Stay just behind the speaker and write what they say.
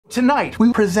Tonight,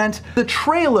 we present the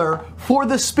trailer for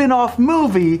the spin-off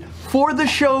movie for the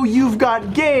show You've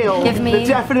Got Gale that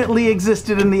definitely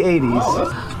existed in the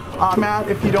 80s. Matt,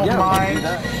 if you don't mind.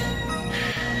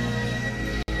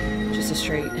 Just a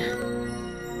straight.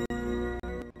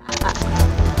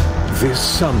 This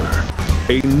summer,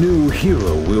 a new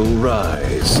hero will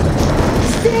rise.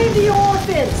 Save the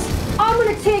orphans! I'm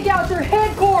gonna take out their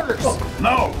headquarters!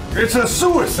 No, it's a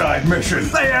suicide mission.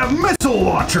 They have missile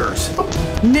launchers.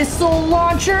 Missile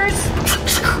launchers?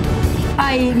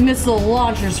 I eat missile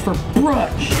launchers for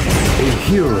brunch. A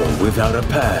hero without a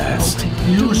past.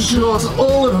 You shot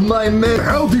all of my men.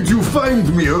 How did you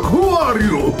find me? Who are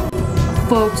you?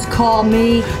 Folks call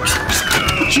me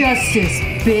Justice,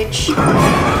 bitch.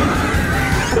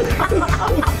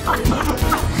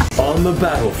 On the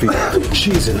battlefield,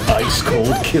 she's an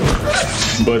ice-cold killer.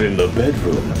 But in the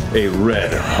bedroom, a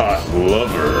red-hot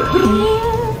lover.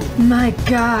 My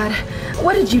God,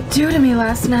 what did you do to me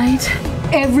last night?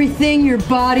 Everything your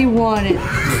body wanted.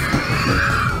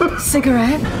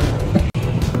 Cigarette?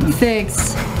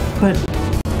 Thanks, but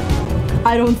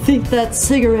I don't think that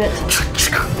cigarette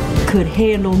could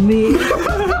handle me.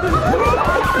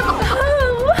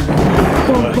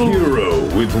 A hero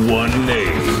with one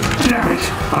name. Damn it!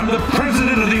 I'm the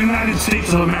President of the United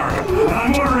States of America, and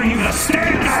I'm ordering you to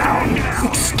stand down!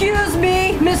 Excuse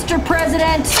me, Mr.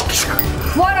 President.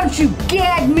 Why don't you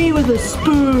gag me with a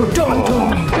spoon?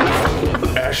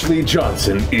 Ashley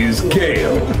Johnson is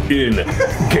Gale in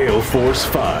Gale Force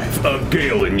 5, a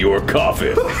Gale in your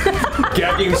coffin.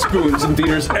 Gagging spoons in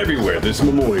theaters everywhere this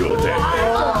Memorial Day.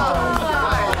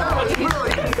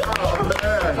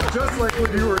 Just like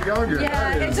when you were younger.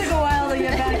 Yeah, it took a while to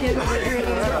get back into the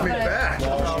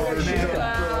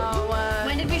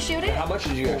When did we shoot it? How much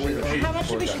did you actually shoot? How much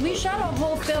did we shoot? We shot a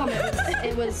whole film.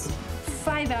 It was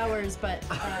 5 hours, but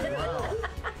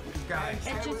Guys,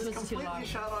 it just was too long.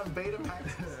 Shot on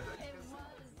Betamax.